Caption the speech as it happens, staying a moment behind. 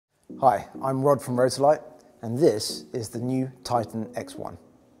Hi, I'm Rod from Rotolight, and this is the new Titan X1.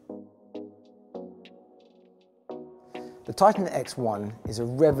 The Titan X1 is a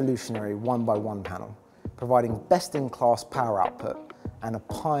revolutionary 1x1 panel, providing best-in-class power output and a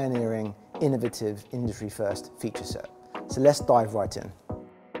pioneering, innovative, industry-first feature set. So let's dive right in.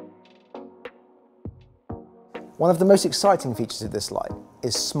 One of the most exciting features of this light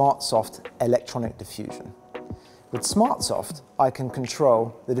is SmartSoft electronic diffusion. With SmartSoft, I can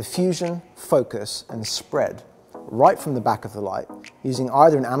control the diffusion, focus, and spread right from the back of the light using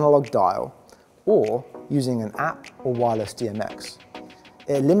either an analog dial or using an app or wireless DMX.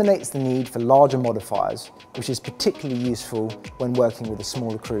 It eliminates the need for larger modifiers, which is particularly useful when working with a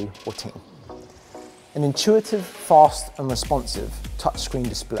smaller crew or team. An intuitive, fast, and responsive touchscreen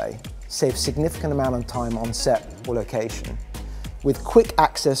display saves significant amount of time on set or location, with quick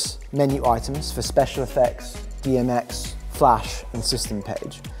access menu items for special effects, wDMX, flash, and system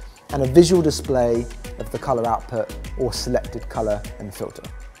page, and a visual display of the color output or selected color and filter.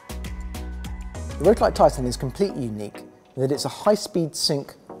 The Rotolight Titan is completely unique in that it's a high-speed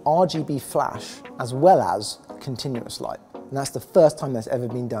sync RGB flash as well as continuous light, and that's the first time that's ever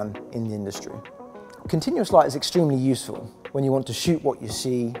been done in the industry. Continuous light is extremely useful when you want to shoot what you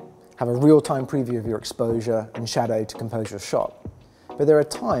see, have a real-time preview of your exposure and shadow to compose your shot. But there are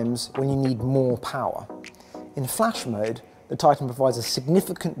times when you need more power. In flash mode, the Titan provides a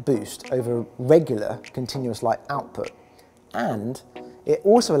significant boost over regular continuous light output, and it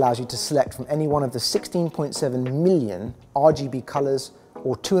also allows you to select from any one of the 16.7 million RGB colors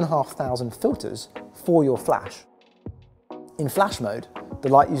or 2,500 filters for your flash. In flash mode, the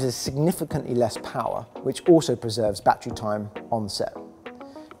light uses significantly less power, which also preserves battery time on set.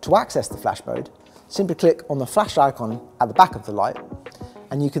 To access the flash mode, simply click on the flash icon at the back of the light,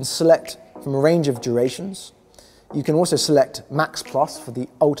 and you can select from a range of durations. You can also select Max Plus for the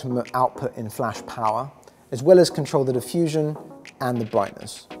ultimate output in flash power, as well as control the diffusion and the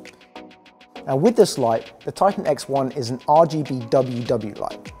brightness. Now with this light, the Titan X1 is an RGB WW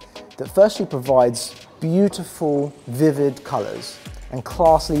light that firstly provides beautiful, vivid colors and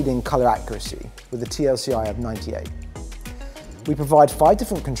class-leading color accuracy with a TLCI of 98. We provide 5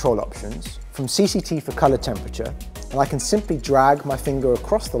 different control options, from CCT for color temperature, and I can simply drag my finger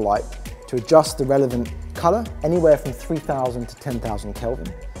across the light to adjust the relevant color anywhere from 3000 to 10,000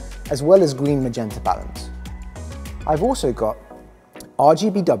 Kelvin, as well as green magenta balance. I've also got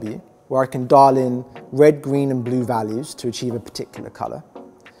RGBW, where I can dial in red, green, and blue values to achieve a particular color.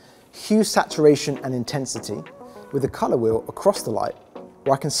 Hue, saturation, and intensity, with a color wheel across the light,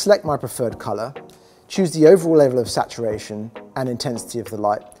 where I can select my preferred color, choose the overall level of saturation and intensity of the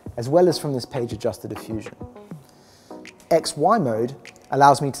light, as well as from this page adjust the diffusion. XY mode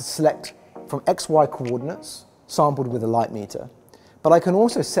allows me to select from XY coordinates sampled with a light meter, but I can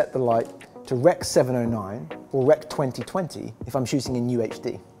also set the light to Rec 709 or Rec 2020 if I'm shooting in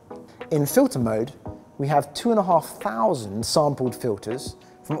UHD. In filter mode, we have 2,500 sampled filters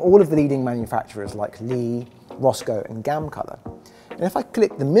from all of the leading manufacturers like Lee, Roscoe, and Gamcolor. And if I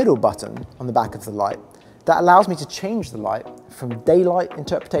click the middle button on the back of the light, that allows me to change the light from daylight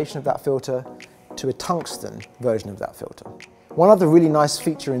interpretation of that filter to a tungsten version of that filter. One other really nice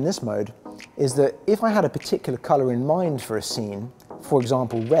feature in this mode is that if I had a particular color in mind for a scene, for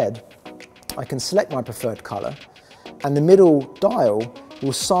example red, I can select my preferred color, and the middle dial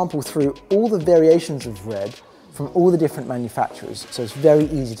will sample through all the variations of red from all the different manufacturers, so it's very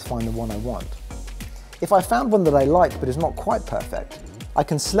easy to find the one I want. If I found one that I like but is not quite perfect, I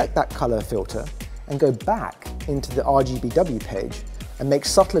can select that color filter and go back into the RGBW page and make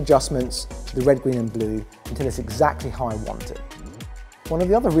subtle adjustments to the red, green, and blue until it's exactly how I want it. One of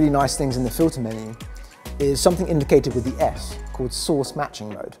the other really nice things in the filter menu is something indicated with the S called source matching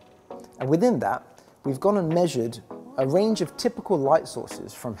mode. And within that, we've gone and measured a range of typical light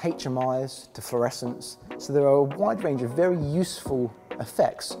sources from HMIs to fluorescence. So there are a wide range of very useful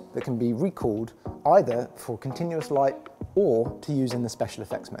effects that can be recalled either for continuous light or to use in the special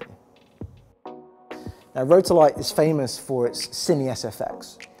effects menu. Now Rotolight is famous for its Cine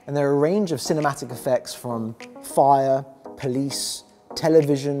SFX, and there are a range of cinematic effects from fire, police,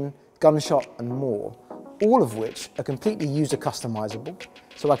 television, gunshot, and more, all of which are completely user customizable,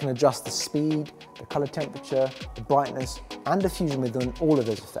 so I can adjust the speed, the color temperature, the brightness, and diffusion within all of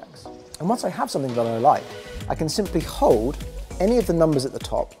those effects. And once I have something that I like, I can simply hold any of the numbers at the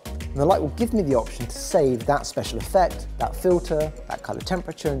top, and the light will give me the option to save that special effect, that filter, that color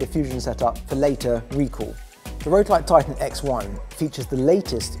temperature and diffusion setup for later recall. The Rotolight Titan X1 features the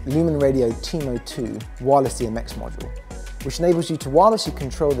latest Lumen Radio TMO 2 wireless wDMX module, which enables you to wirelessly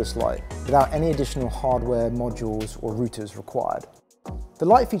control this light without any additional hardware, modules, or routers required. The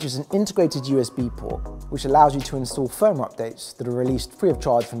light features an integrated USB port, which allows you to install firmware updates that are released free of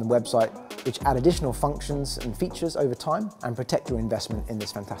charge from the website, which add additional functions and features over time and protect your investment in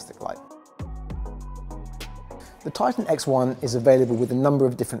this fantastic light. The Titan X1 is available with a number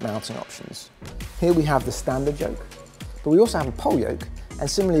of different mounting options. Here we have the standard yoke, but we also have a pole yoke, and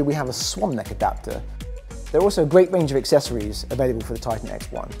similarly we have a swan neck adapter. There are also a great range of accessories available for the Titan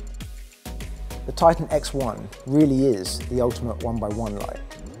X1. The Titan X1 really is the ultimate 1x1 light.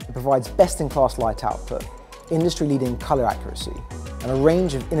 It provides best-in-class light output, industry-leading colour accuracy, and a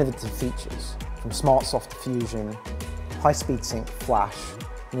range of innovative features, from SmartSoft Diffusion, High Speed Sync Flash,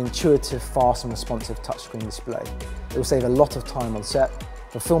 an intuitive, fast and responsive touchscreen display. It will save a lot of time on set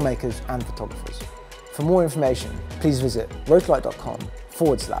for filmmakers and photographers. For more information, please visit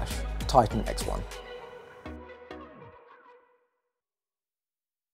rotolight.com/Titan X1.